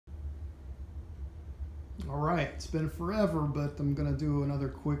All right, it's been forever, but I'm gonna do another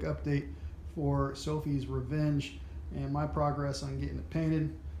quick update for Sophie's Revenge and my progress on getting it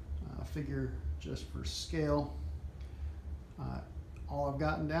painted. Figure just for scale. All I've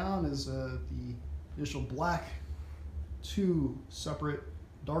gotten down is the initial black, 2 separate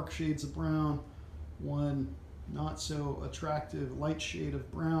dark shades of brown, 1 not so attractive light shade of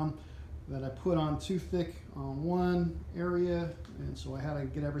brown that I put on too thick on one area, and so I had to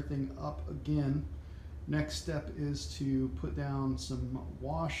get everything up again. Next step is to put down some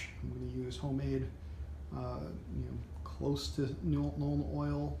wash. I'm going to use homemade, close to Nuln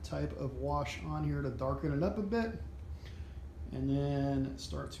oil type of wash on here to darken it up a bit, and then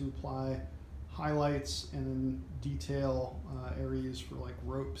start to apply highlights and then detail areas for like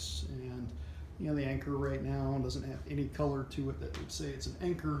ropes. And the anchor right now doesn't have any color to it that would say it's an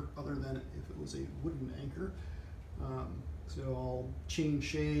anchor other than if it was a wooden anchor. So I'll change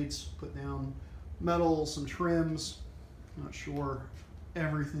shades, put down metal, some trims. Not sure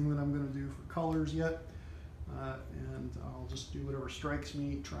everything that I'm going to do for colors yet, and I'll just do whatever strikes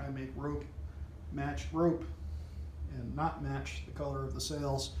me. Try and make rope match rope and not match the color of the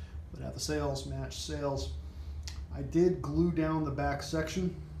sails, but have the sails match sails. I did glue down the back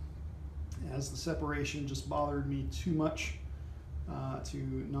section as the separation just bothered me too much to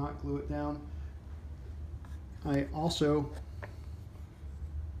not glue it down. I also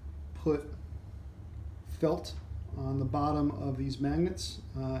put felt on the bottom of these magnets,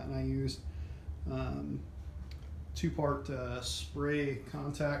 and I used 2-part spray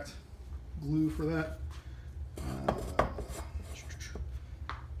contact glue for that.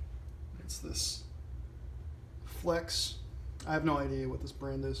 It's this Flex. I have no idea what this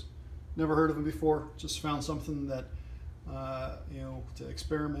brand is. Never heard of them before. Just found something that to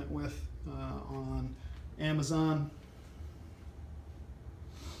experiment with on Amazon.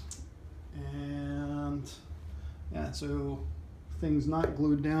 And yeah, so things not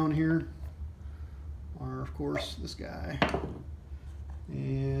glued down here are, of course, this guy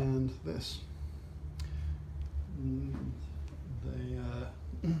and this. And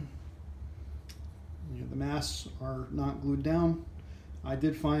the masts are not glued down. I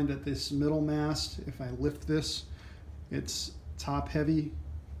did find that this middle mast, if I lift this, it's top heavy,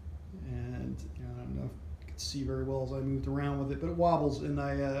 and I don't know if you can see very well as I moved around with it, but it wobbles. And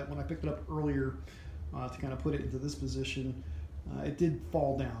when I picked it up earlier to kind of put it into this position, it did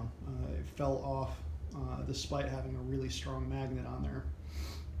fall down. It fell off despite having a really strong magnet on there.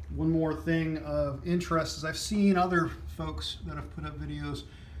 One more thing of interest is I've seen other folks that have put up videos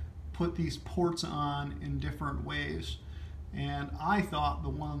put these ports on in different ways, and I thought the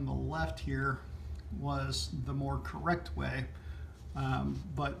one on the left here was the more correct way,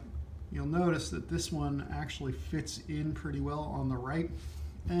 but you'll notice that this one actually fits in pretty well on the right.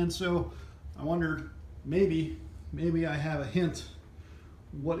 And so I wondered, maybe I have a hint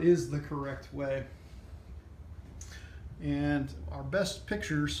what is the correct way. And our best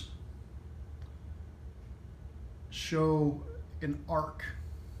pictures show an arc,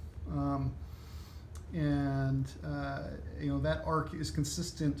 that arc is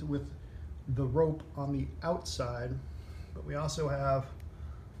consistent with the rope on the outside, but we also have,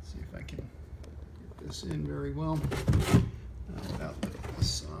 let's see if I can get this in very well without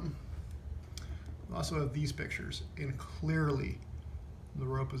this. We also have these pictures, and clearly the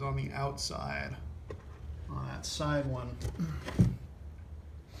rope is on the outside on that side one.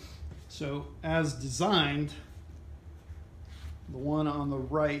 So as designed, the one on the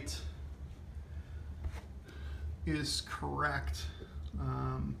right is correct,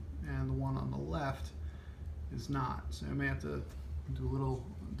 and the one on the left is not. So I may have to do a little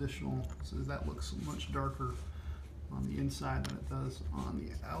additional, so that looks much darker on the inside than it does on the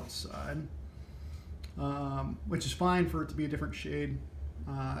outside, which is fine for it to be a different shade.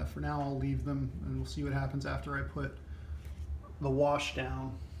 For now I'll leave them, and we'll see what happens after I put the wash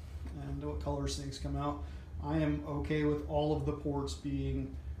down and what colors things come out. I am okay with all of the ports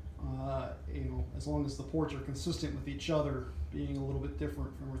being, as long as the ports are consistent with each other, being a little bit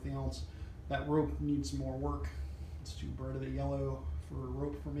different from everything else. That rope needs more work. It's too bright of a yellow for a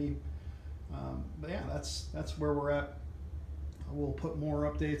rope for me. But yeah, that's where we're at. I will put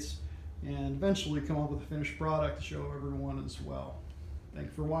more updates and eventually come up with a finished product to show everyone as well. Thank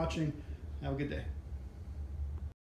you for watching. Have a good day.